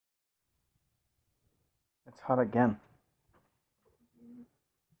It's hot again.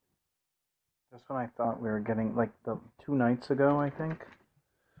 Just when I thought we were getting, like, the 2 nights ago, I think.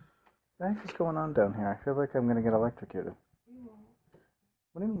 What the heck is going on down here? I feel like I'm going to get electrocuted.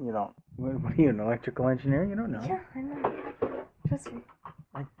 What do you mean you don't? What are you, an electrical engineer? You don't know. Yeah, I know. Trust me.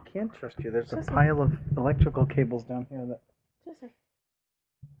 I can't trust you. There's Trust a me. pile of electrical cables down here that... Trust me.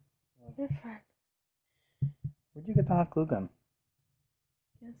 You're fine. Where'd you get the hot glue gun?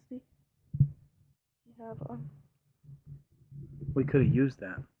 Yes, see? You have one. We could have used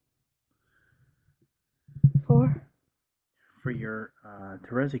that For your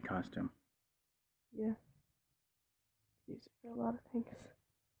Terezi costume. Yeah. Use it for a lot of things.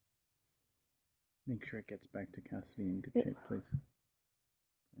 Make sure it gets back to Cassidy in good shape, please.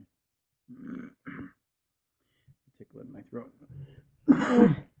 Tickle in my throat.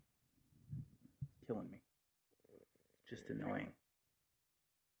 Killing me. Just annoying.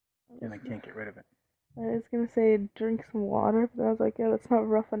 And I can't get rid of it. I was gonna say drink some water, but then I was like, yeah, that's not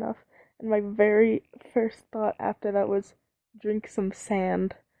rough enough. And my very first thought after that was drink some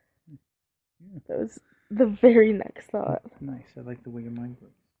sand. Yeah. That was the very next thought. Nice. I like the way your mind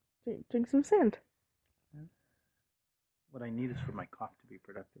works. Drink some sand. Yeah. What I need is for my cough to be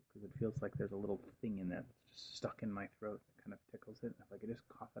productive, because it feels like there's a little thing in there that's just stuck in my throat that kind of tickles it. If I could just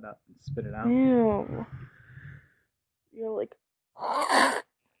cough it up and spit it out. Ew. You're like, have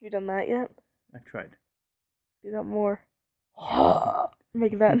you done that yet? I tried. Do that more.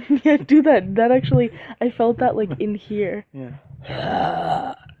 Make that. Yeah, do that. That actually, I felt that like in here. Yeah.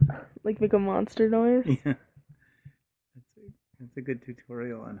 Like make a monster noise. Yeah. That's a good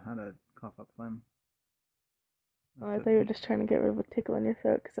tutorial on how to cough up phlegm. Oh, I thought you were just trying to get rid of a tickle in your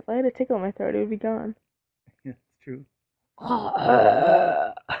throat. Because if I had a tickle in my throat, it would be gone. Yeah, it's true.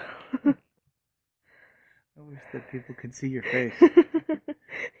 I wish that people could see your face.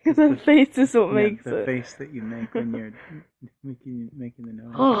 Because the face is what makes the it. face that you make when you're making the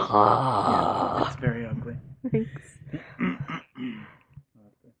noise. Yeah, it's very ugly. Thanks.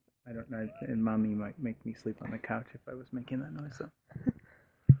 I don't know. And Mommy might make me sleep on the couch if I was making that noise. So.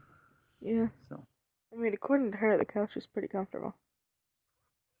 Yeah. So. I mean, according to her, the couch is pretty comfortable.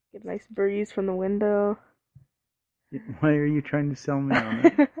 Get a nice breeze from the window. Why are you trying to sell me on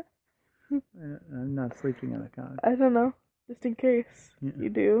it? I'm not sleeping on the couch. I don't know. Just in case you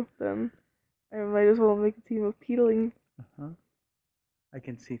do, then I might as well make a team of peedling. Uh-huh. I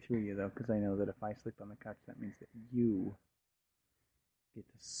can see through you, though, because I know that if I sleep on the couch, that means that you get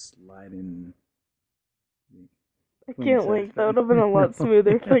to slide in. I can't wink. That would have been a lot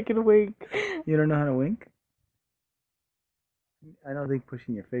smoother if I could wink. You don't know how to wink? I don't think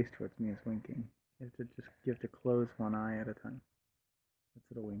pushing your face towards me is winking. You have to close one eye at a time. That's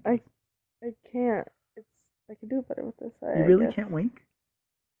what a wink is. I can't. I can do it better with this eye. You really can't wink?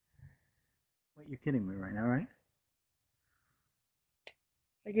 Wait, you're kidding me right now, right?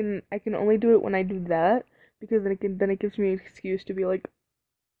 I can only do it when I do that, because then it gives me an excuse to be like.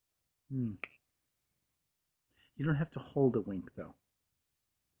 You don't have to hold a wink though.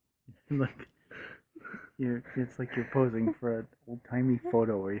 It's like you're posing for an old-timey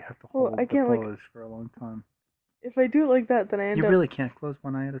photo where you have to hold the pose for a long time. If I do it like that, then I end up... You really can't close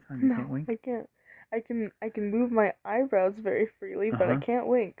one eye at a time? You can't wink? I can't. I can move my eyebrows very freely, but I can't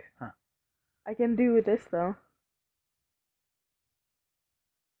wink. Huh. I can do this, though.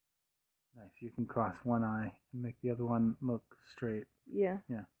 Nice. You can cross one eye and make the other one look straight. Yeah.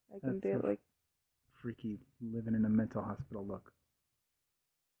 Yeah. I can do it like... Freaky, living in a mental hospital look.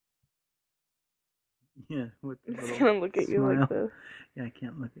 Yeah. I'm just gonna look at you like this. Yeah, I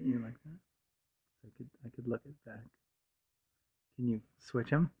can't look at you like that. I could look at back. Can you switch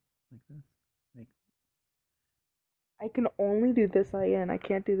them like this? I can only do this eye in. I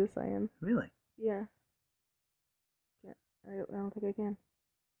can't do this eye in. Really? Yeah. I don't think I can.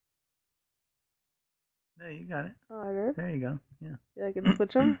 No, you got it. Oh, I did? There you go. Yeah. Yeah, I can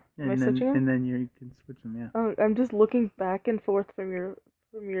switch them? Am I switching them? And then you can switch them, yeah. Oh, I'm just looking back and forth from your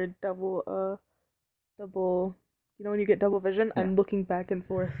double, you know when you get double vision? Yeah. I'm looking back and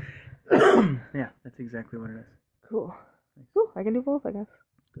forth. Yeah, that's exactly what it is. Cool. Nice. Cool, I can do both, I guess.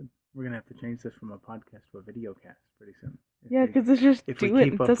 Good. We're going to have to change this from a podcast to a video cast pretty soon. Yeah, because it's just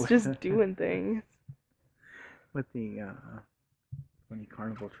doing things. With the funny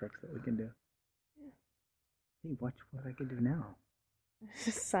carnival tricks that we can do. Yeah. Hey, watch what I can do now. It's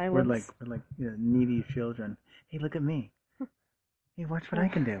just silence. We're like needy children. Hey, look at me. Hey, watch what I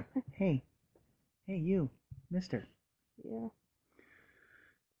can do. Hey, you, mister. Yeah.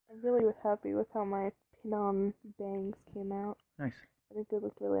 I'm really happy with how my pin-on bangs came out. Nice. I think they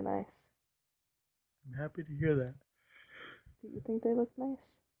look really nice. I'm happy to hear that. Do you think they look nice?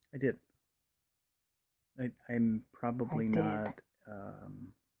 I did. I'm probably I did. not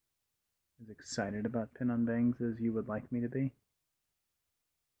as excited about Pin on Bangs as you would like me to be.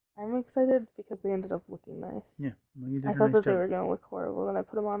 I'm excited because they ended up looking nice. Yeah, well, you did I a thought nice that they job. were gonna look horrible, and I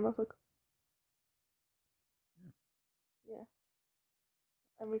put them on. And I was like, yeah.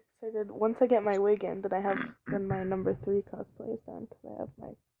 I'm excited. Once I get my wig in, then my number 3 cosplay is done because I have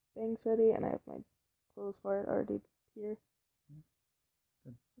my bangs ready and I have my clothes for it already here.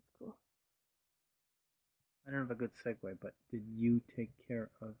 Good. That's cool. I don't have a good segue, but did you take care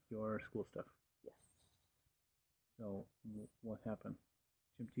of your school stuff? Yes. So what happened?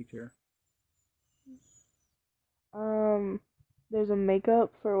 Gym teacher? There's a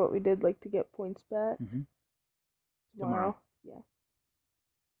makeup for what we did, like to get points back. Mm-hmm. Tomorrow. Yeah.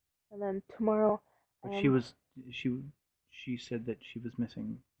 And then tomorrow. But she said that she was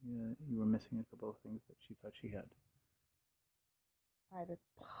missing. You were missing a couple of things that she thought she had. I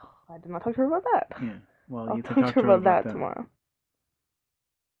did not talk to her about that. Yeah. Well, I'll you talk can to her about that tomorrow.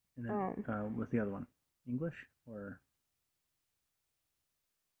 And then what's the other one? English or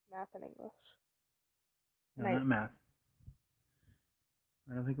math and English? no, not math.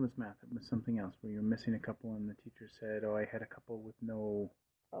 I don't think it was math. It was something else where you're missing a couple, and the teacher said, "Oh, I had a couple with no."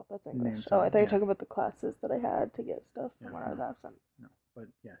 Oh, that's English. names Oh, on I it, thought you were yeah. talking about the classes that I had to get stuff from Yeah, when I was no. absent. No, but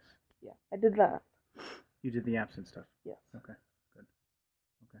yes. Yeah, I did that. You did the absent stuff. Yes. Okay, good.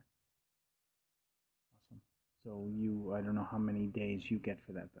 Okay. Awesome. So I don't know how many days you get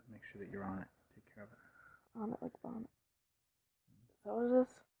for that, but make sure that you're on it. Take care of it. On it like bonnet. Is that what it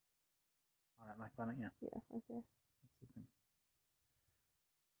is? On it like bonnet, yeah. Yeah, okay. That's the thing.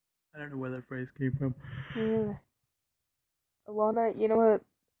 I don't know where that phrase came from. Yeah. Alana, you know what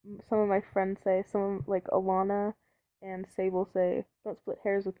some of my friends say? Like Alana and Sable say, don't split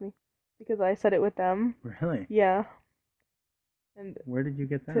hairs with me. Because I said it with them. Really? Yeah. And where did you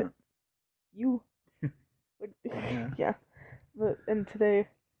get that? You. Yeah. And today,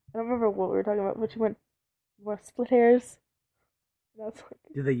 I don't remember what we were talking about, but she went, you want to split hairs? And I was like...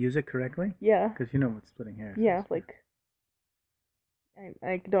 Did they use it correctly? Yeah. Because you know what splitting hairs is. Yeah, like...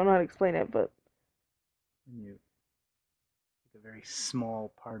 I don't know how to explain it, but... When you take a very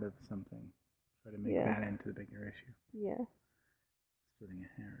small part of something, try to make that into the bigger issue. Yeah. Splitting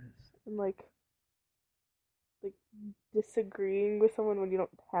a hair is... And like disagreeing with someone when you don't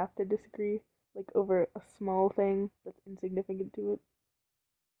have to disagree, like over a small thing that's insignificant to it,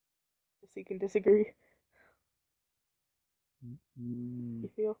 just so you can disagree. You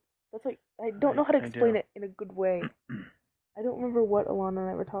feel? That's like, I don't know how to explain it in a good way. I don't remember what Alana and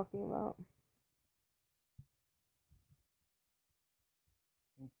I were talking about.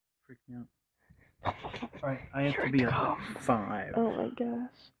 Freak me out. Alright, I have to be at 5. Oh my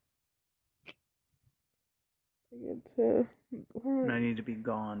gosh. I get to... And I need to be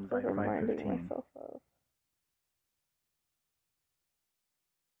gone by 5:15. Myself of.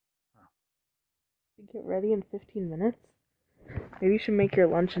 You get ready in 15 minutes? Maybe you should make your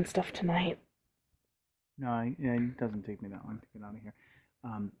lunch and stuff tonight. No, it doesn't take me that long to get out of here.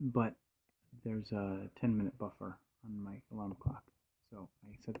 But there's a 10-minute buffer on my alarm clock. So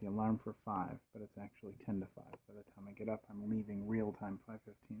I set the alarm for 5, but it's actually 10 to 5. By the time I get up, I'm leaving real time 5:15,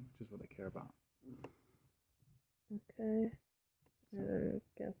 which is what I care about. Okay. I didn't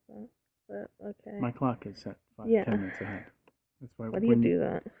get that. But okay. My clock is set 10 minutes ahead. That's why. Why do you do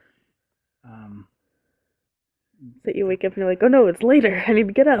that? So you wake up and you're like, oh no, it's later. I need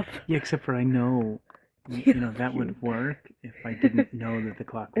to get up. Yeah, except for I know, that would work if I didn't know that the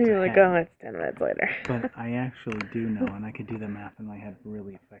clock was and you're ahead. Like, oh, it's 10 minutes later. But I actually do know, and I could do the math in my head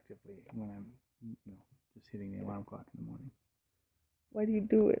really effectively when I'm, just hitting the alarm clock in the morning. Why do you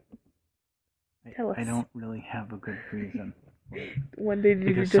do it? Tell us. I don't really have a good reason. One day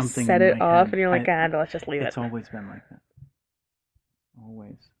did you just set it off and you're like, let's just leave it. It's always been like that.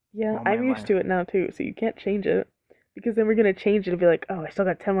 Always. Yeah, I'm used to it now too, so you can't change it. Because then we're going to change it and be like, oh, I still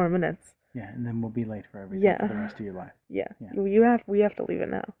got 10 more minutes. Yeah, and then we'll be late for everything for the rest of your life. Yeah. We have to leave it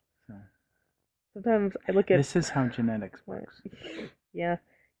now. So. Sometimes I look at... This is how genetics works. Yeah,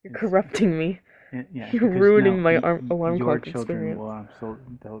 you're corrupting me. Yeah, you're ruining my alarm clock experience. So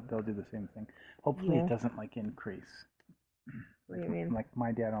they'll do the same thing. Hopefully it doesn't increase. What do you mean? Like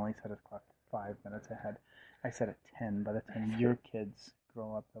my dad only set his clock 5 minutes ahead. I set it 10. By the time your kids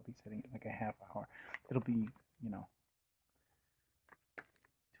grow up, they'll be setting it like a half hour. It'll be,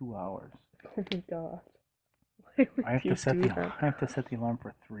 2 hours. Oh my god. Why would I have you to set do that? I have to set the alarm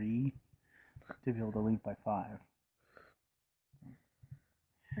for 3 to be able to leave by 5.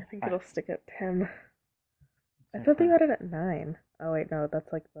 I think it'll stick at 10. I thought they got it at 9. Oh wait, no,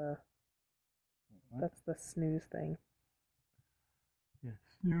 that's like that's the snooze thing.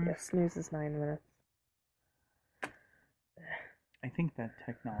 Yes. Yeah, snooze is 9 minutes. I think that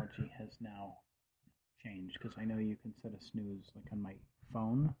technology has now changed because I know you can set a snooze like on my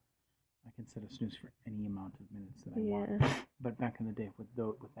phone. I can set a snooze for any amount of minutes that I want. But back in the day, with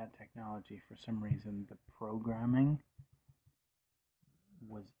that technology, for some reason, the programming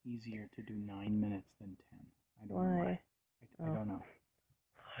was easier to do 9 minutes than 10. I don't know why. I don't know.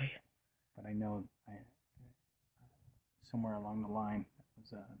 Why? But I know somewhere along the line that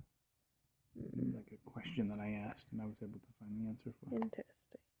was like a question that I asked, and I was able to find the answer for. Interesting.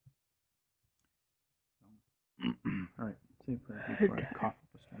 All right, save for before I cough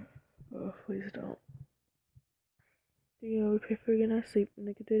up a storm. Oh, please don't. You know, we pray for your night sleep and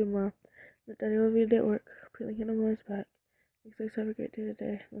a good day tomorrow. Let Daddy love you at work. Pray Lincoln on his back. Thanks, guys. Have a great day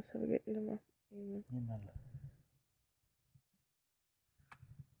today. Let's have a great day tomorrow. Amen. Amen.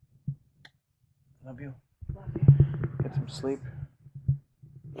 Love you. Love you. Get some sleep.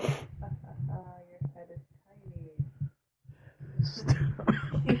 Your head is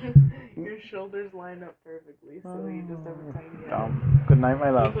tiny. Your shoulders line up perfectly, so you just have a tiny head. Good night, my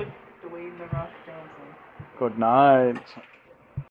love. You look Dwayne The Rock Johnson. Good night.